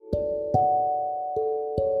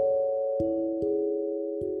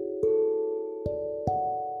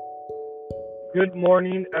Good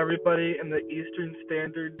morning, everybody in the Eastern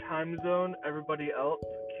Standard Time Zone. Everybody else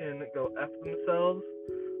can go F themselves.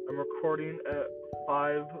 I'm recording at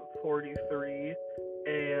 5:43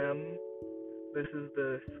 a.m. This is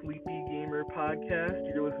the Sleepy Gamer podcast.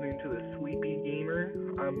 You're listening to the Sleepy Gamer.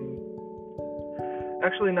 I'm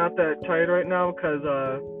actually not that tired right now because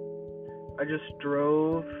I just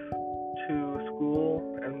drove to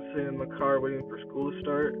school and I'm sitting in the car waiting for school to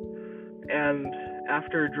start. And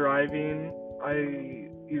after driving, I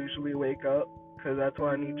usually wake up because that's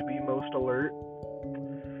when I need to be most alert.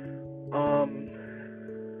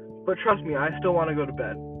 But trust me, I still want to go to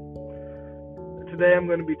bed. Today I'm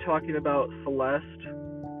going to be talking about Celeste.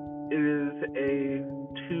 It is a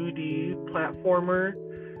 2D platformer,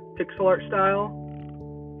 pixel art style.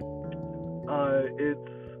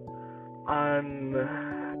 It's on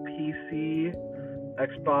PC,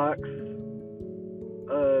 Xbox,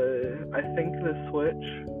 I think the Switch.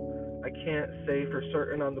 I can't say for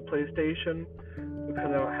certain on the PlayStation because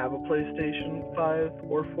I don't have a PlayStation 5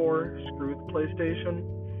 or 4. Screw the PlayStation.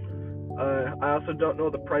 I also don't know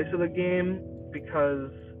the price of the game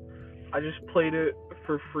because I just played it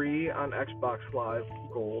for free on Xbox Live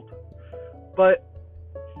Gold. But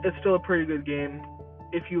it's still a pretty good game.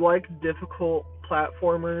 If you like difficult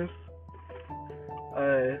platformers,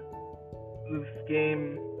 this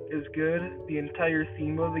game is good. The entire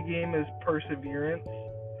theme of the game is perseverance.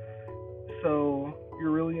 So you're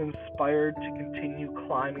really inspired to continue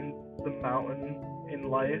climbing the mountain in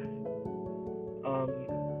life.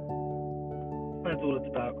 That's what it's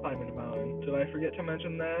about, climbing a mountain. Did I forget to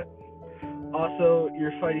mention that? Also,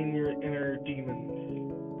 you're fighting your inner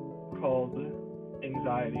demons called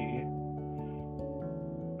anxiety.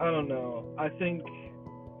 I don't know. I think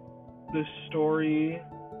the story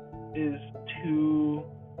is too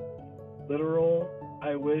literal.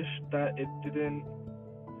 I wish that it didn't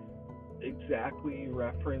exactly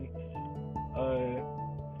reference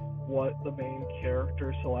what the main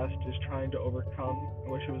character Celeste is trying to overcome. I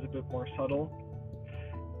wish it was a bit more subtle.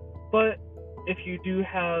 But if you do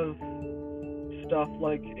have stuff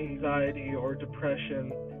like anxiety or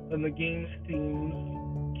depression, then the game's themes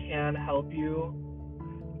can help you.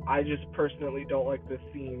 I just personally don't like the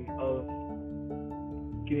theme of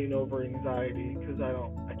getting over anxiety because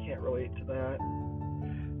I can't relate to that.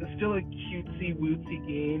 It's still a cutesy wootsy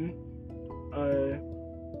game.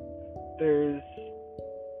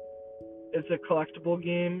 It's a collectible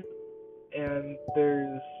game, and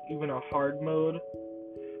there's even a hard mode,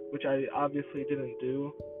 which I obviously didn't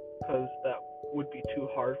do because that would be too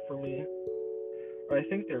hard for me. Or I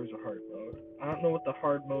think there was a hard mode. I don't know what the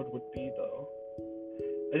hard mode would be though.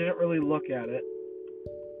 I didn't really look at it.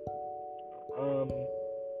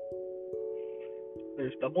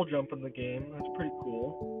 There's double jump in the game. That's pretty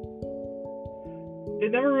cool.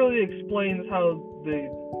 It never really explains how the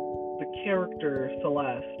character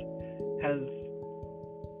Celeste has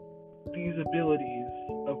these abilities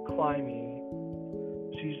of climbing.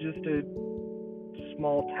 She's just a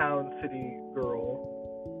small town city girl.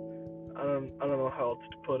 I don't know how else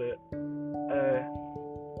to put it.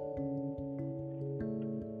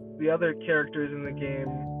 The other characters in the game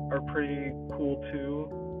are pretty cool too.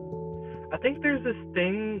 I think there's this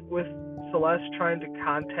thing with Celeste trying to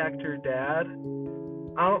contact her dad.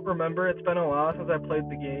 I don't remember. It's been a while since I played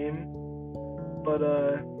the game. But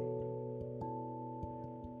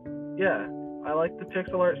yeah, I like the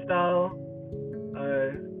pixel art style.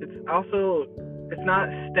 It's not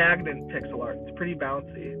stagnant pixel art. It's pretty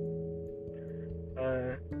bouncy.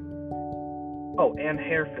 And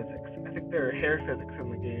hair physics. I think there are hair physics in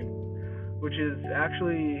the game, which is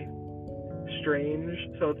actually strange.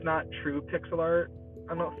 So it's not true pixel art,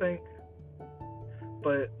 I don't think.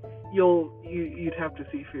 But you'd have to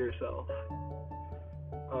see for yourself.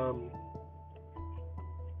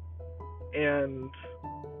 And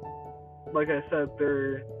like I said,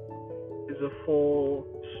 there is a full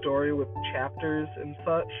story with chapters and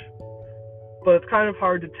such, but it's kind of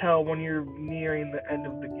hard to tell when you're nearing the end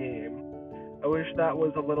of the game. I wish that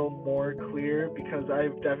was a little more clear because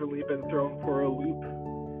I've definitely been thrown for a loop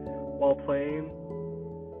while playing.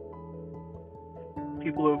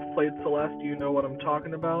 People who have played Celeste, you know what I'm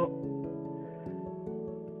talking about.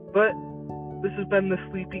 But this has been the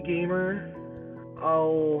Sleepy Gamer.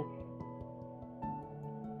 I'll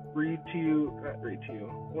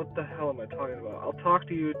what the hell am I talking about? I'll talk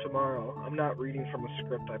to you tomorrow. I'm not reading from a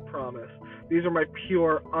script, I promise. These are my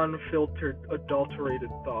pure, unfiltered, adulterated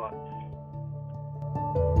thoughts.